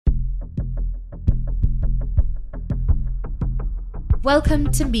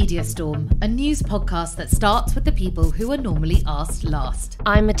Welcome to Media Storm, a news podcast that starts with the people who are normally asked last.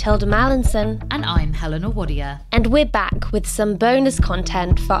 I'm Matilda Mallinson. And I'm Helena Wadia. And we're back with some bonus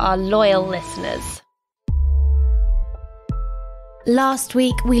content for our loyal listeners. Last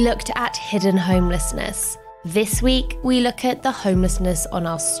week, we looked at hidden homelessness. This week, we look at the homelessness on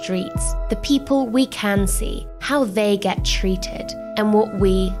our streets, the people we can see, how they get treated, and what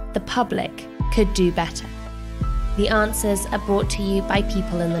we, the public, could do better. The answers are brought to you by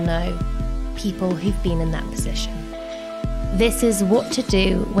people in the know, people who've been in that position. This is What to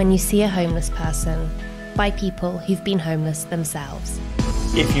Do When You See a Homeless Person, by people who've been homeless themselves.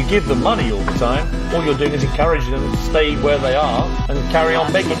 If you give them money all the time, all you're doing is encouraging them to stay where they are and carry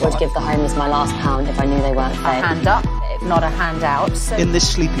on begging. I would give the homeless my last pound if I knew they weren't fake. A hand up, if not a handout. In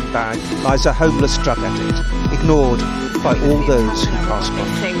this sleeping bag lies a homeless drug addict, ignored by all those who pass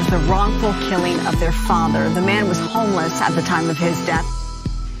by. It was the wrongful killing of their father. The man was homeless at the time of his death.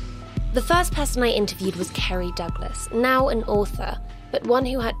 The first person I interviewed was Kerry Douglas, now an author, but one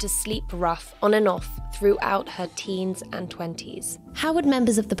who had to sleep rough on and off throughout her teens and 20s. How would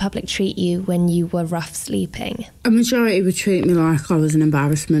members of the public treat you when you were rough sleeping? A majority would treat me like I was an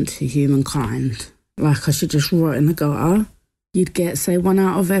embarrassment to humankind, like I should just rot in the gutter. You'd get, say, 1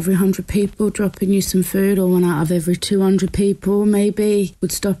 out of every 100 people dropping you some food, or 1 out of every 200 people maybe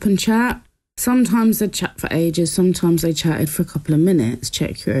would stop and chat. Sometimes they'd chat for ages, sometimes they chatted for a couple of minutes,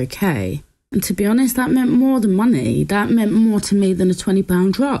 check you're okay. And to be honest, that meant more than money. That meant more to me than a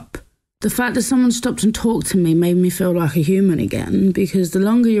 £20 drop. The fact that someone stopped and talked to me made me feel like a human again, because the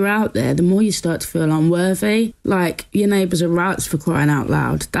longer you're out there, the more you start to feel unworthy. Like, your neighbours are rats, for crying out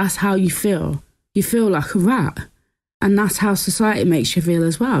loud. That's how you feel. You feel like a rat. And that's how society makes you feel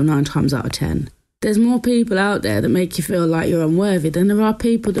as well, 9 times out of 10. There's more people out there that make you feel like you're unworthy than there are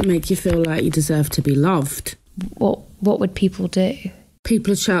people that make you feel like you deserve to be loved. What would people do?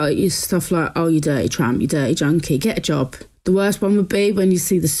 People would shout at you stuff like, oh, you dirty tramp, you dirty junkie, get a job. The worst one would be when you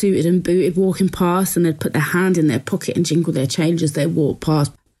see the suited and booted walking past and they'd put their hand in their pocket and jingle their change as they walk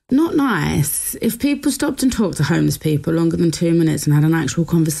past. Not nice. If people stopped and talked to homeless people longer than 2 minutes and had an actual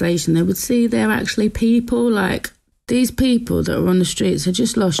conversation, they would see they're actually people. Like, these people that are on the streets are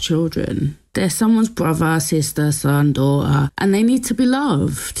just lost children. They're someone's brother, sister, son, daughter, and they need to be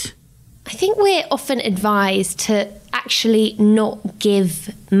loved. I think we're often advised to actually not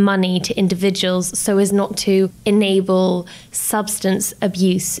give money to individuals so as not to enable substance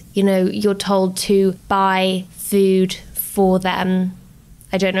abuse. You know, you're told to buy food for them.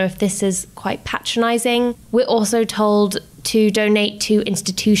 I don't know if this is quite patronising. We're also told to donate to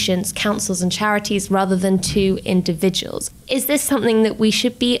institutions, councils and charities rather than to individuals. Is this something that we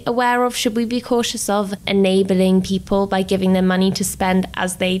should be aware of? Should we be cautious of enabling people by giving them money to spend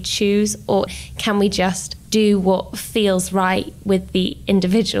as they choose? Or can we just do what feels right with the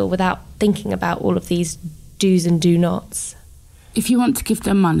individual without thinking about all of these do's and do nots? If you want to give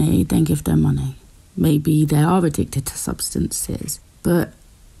them money, then give them money. Maybe they are addicted to substances, but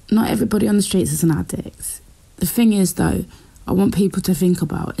not everybody on the streets is an addict. The thing is, though, I want people to think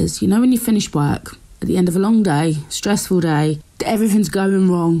about is, you know, when you finish work, at the end of a long day, stressful day, everything's going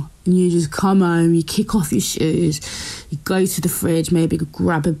wrong, and you just come home, you kick off your shoes, you go to the fridge, maybe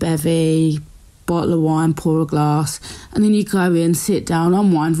grab a bevy, bottle of wine, pour a glass, and then you go in, sit down,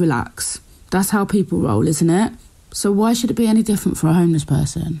 unwind, relax. That's how people roll, isn't it? So why should it be any different for a homeless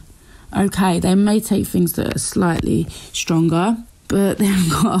person? Okay, they may take things that are slightly stronger, but they've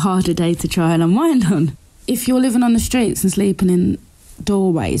got a harder day to try and unwind on. If you're living on the streets and sleeping in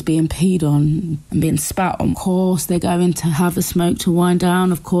doorways, being peed on and being spat on, of course they're going to have a smoke to wind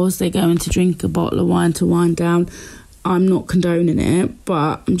down. Of course they're going to drink a bottle of wine to wind down. I'm not condoning it,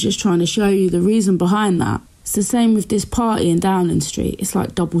 but I'm just trying to show you the reason behind that. It's the same with this party in Downing Street. It's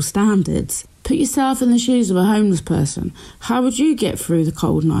like double standards. Put yourself in the shoes of a homeless person. How would you get through the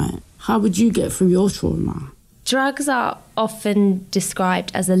cold night? How would you get through your trauma? Drugs are often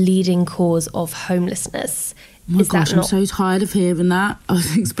described as a leading cause of homelessness. Oh my gosh, I'm so tired of hearing that. I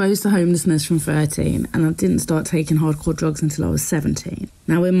was exposed to homelessness from 13 and I didn't start taking hardcore drugs until I was 17.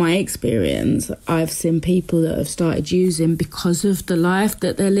 Now, in my experience, I've seen people that have started using because of the life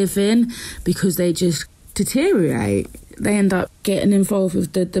that they're living, because they just deteriorate. They end up getting involved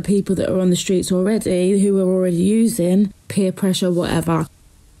with the people that are on the streets already, who are already using, peer pressure, whatever.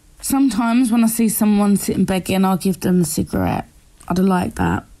 Sometimes when I see someone sitting begging, I'll give them a cigarette. I'd like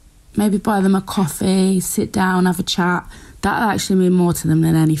that. Maybe buy them a coffee, sit down, have a chat. That'll actually mean more to them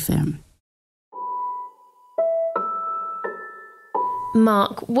than anything.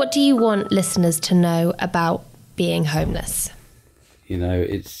 Mark, what do you want listeners to know about being homeless? You know,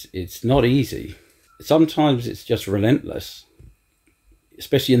 it's not easy. Sometimes it's just relentless.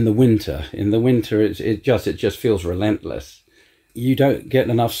 especially in the winter. In the winter, it just feels relentless. You don't get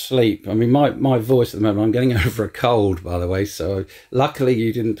enough sleep. I mean, my voice at the moment, I'm getting over a cold, by the way. So luckily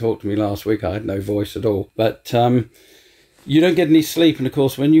you didn't talk to me last week. I had no voice at all. But you don't get any sleep. And of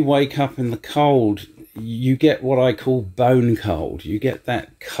course, when you wake up in the cold, you get what I call bone cold. You get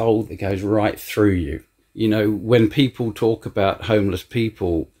that cold that goes right through you. You know, when people talk about homeless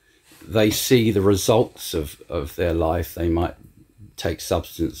people, they see the results of their life. They might take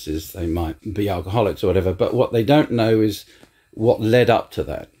substances, they might be alcoholics or whatever. But what they don't know is what led up to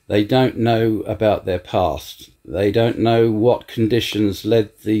that. They don't know about their past. They don't know what conditions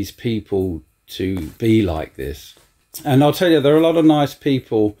led these people to be like this. And I'll tell you, there are a lot of nice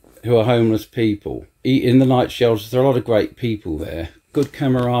people who are homeless people. In the night shelters, there are a lot of great people there. Good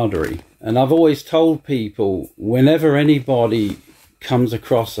camaraderie. And I've always told people, whenever anybody comes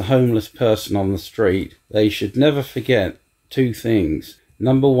across a homeless person on the street, they should never forget two things.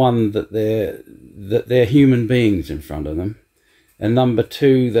 Number one, that they're human beings in front of them. And number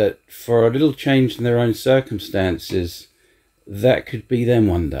two, that for a little change in their own circumstances, that could be them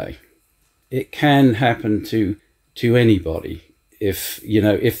one day. It can happen to anybody if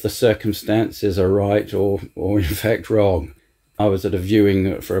the circumstances are right or in fact wrong. I was at a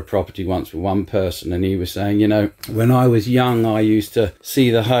viewing for a property once with one person, and he was saying, when I was young, I used to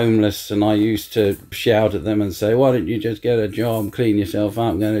see the homeless and I used to shout at them and say, why don't you just get a job, clean yourself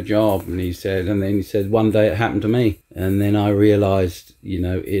up, get a job? And then he said, one day it happened to me. And then I realised,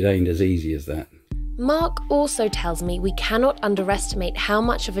 it ain't as easy as that. Mark also tells me we cannot underestimate how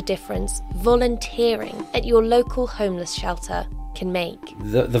much of a difference volunteering at your local homeless shelter can make.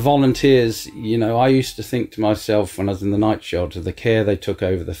 The volunteers, I used to think to myself when I was in the night shelter, the care they took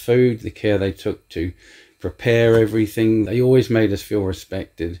over the food, the care they took to prepare everything, they always made us feel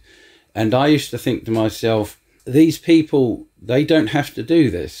respected. And I used to think to myself, these people, they don't have to do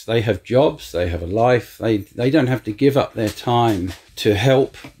this. They have jobs, they have a life, they don't have to give up their time to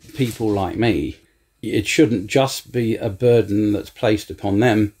help people like me. It shouldn't just be a burden that's placed upon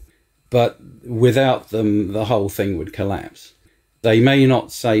them, but without them, the whole thing would collapse. They may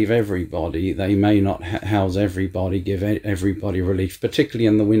not save everybody, they may not house everybody, give everybody relief, particularly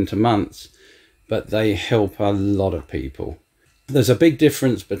in the winter months, but they help a lot of people. There's a big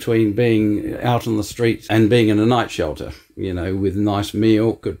difference between being out on the streets and being in a night shelter, with a nice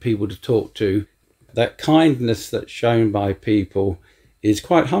meal, good people to talk to. That kindness that's shown by people is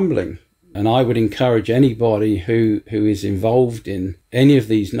quite humbling. And I would encourage anybody who is involved in any of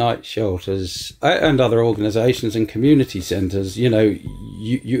these night shelters and other organisations and community centres,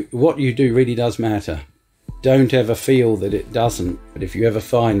 what you do really does matter. Don't ever feel that it doesn't. But if you ever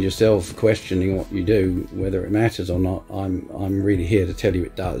find yourself questioning what you do, whether it matters or not, I'm really here to tell you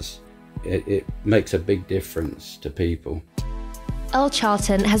it does. It makes a big difference to people. Earl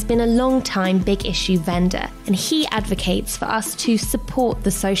Charlton has been a long-time Big Issue vendor, and he advocates for us to support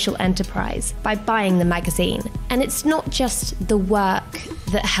the social enterprise by buying the magazine. And it's not just the work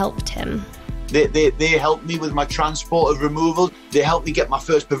that helped him. They helped me with my transport of removal. They helped me get my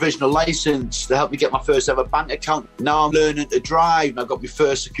first provisional licence. They helped me get my first ever bank account. Now I'm learning to drive and I got my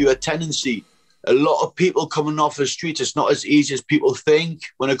first secure tenancy. A lot of people coming off the street, it's not as easy as people think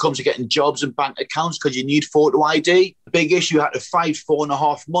when it comes to getting jobs and bank accounts because you need photo ID. The Big Issue had to fight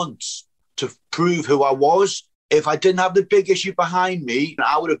 4.5 months to prove who I was. If I didn't have the Big Issue behind me,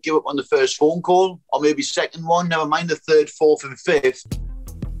 I would have given up on the first phone call or maybe second one, never mind the third, fourth and fifth.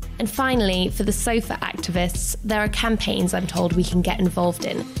 And finally, for the sofa activists, there are campaigns I'm told we can get involved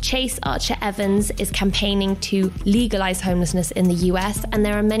in. Chase Archer Evans is campaigning to legalise homelessness in the US, and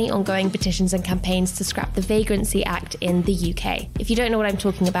there are many ongoing petitions and campaigns to scrap the Vagrancy Act in the UK. If you don't know what I'm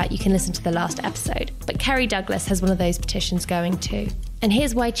talking about, you can listen to the last episode. But Kerry Douglas has one of those petitions going too. And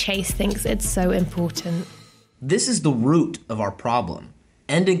here's why Chase thinks it's so important. This is the root of our problem.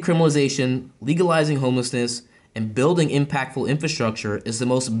 Ending criminalization, legalizing homelessness, and building impactful infrastructure is the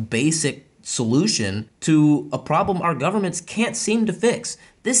most basic solution to a problem our governments can't seem to fix.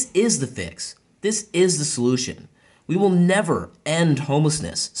 This is the fix. This is the solution. We will never end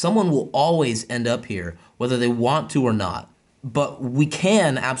homelessness. Someone will always end up here, whether they want to or not. But we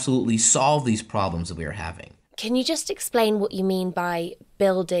can absolutely solve these problems that we are having. Can you just explain what you mean by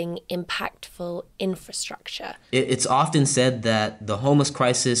building impactful infrastructure? It's often said that the homeless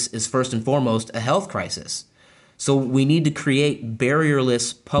crisis is first and foremost a health crisis. So we need to create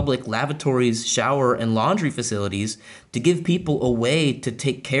barrierless public lavatories, shower, and laundry facilities to give people a way to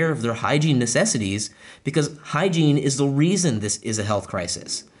take care of their hygiene necessities, because hygiene is the reason this is a health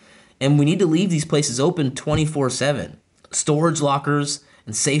crisis. And we need to leave these places open 24/7. Storage lockers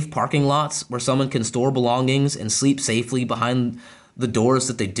and safe parking lots where someone can store belongings and sleep safely behind the doors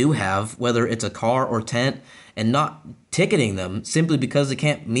that they do have, whether it's a car or tent, and not ticketing them simply because they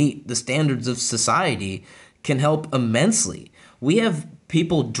can't meet the standards of society can help immensely. We have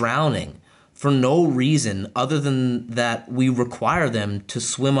people drowning for no reason other than that we require them to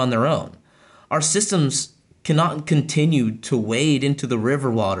swim on their own. Our systems cannot continue to wade into the river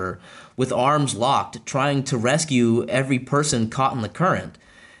water with arms locked, trying to rescue every person caught in the current.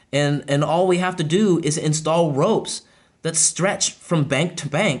 And all we have to do is install ropes that stretch from bank to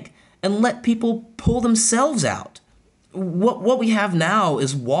bank and let people pull themselves out. What we have now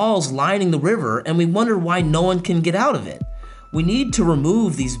is walls lining the river, and we wonder why no one can get out of it. We need to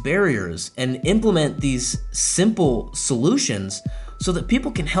remove these barriers and implement these simple solutions so that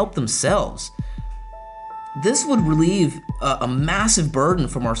people can help themselves. This would relieve a massive burden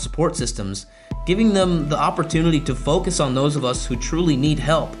from our support systems, giving them the opportunity to focus on those of us who truly need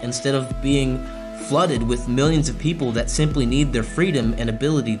help instead of being flooded with millions of people that simply need their freedom and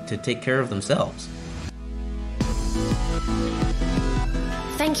ability to take care of themselves.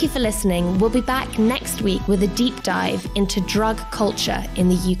 Thank you for listening. We'll be back next week with a deep dive into drug culture in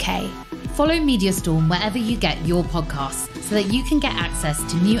the UK. Follow Media Storm wherever you get your podcasts so that you can get access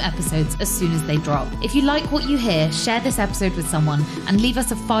to new episodes as soon as they drop. If you like what you hear, share this episode with someone and leave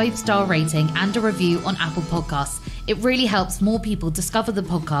us a 5-star rating and a review on Apple Podcasts. It really helps more people discover the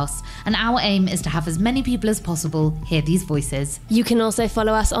podcast, and our aim is to have as many people as possible hear these voices. You can also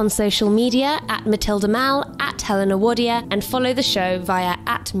follow us on social media at Matilda Mal, at Helena Wadia, and follow the show via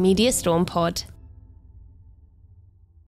 @MediaStormPod.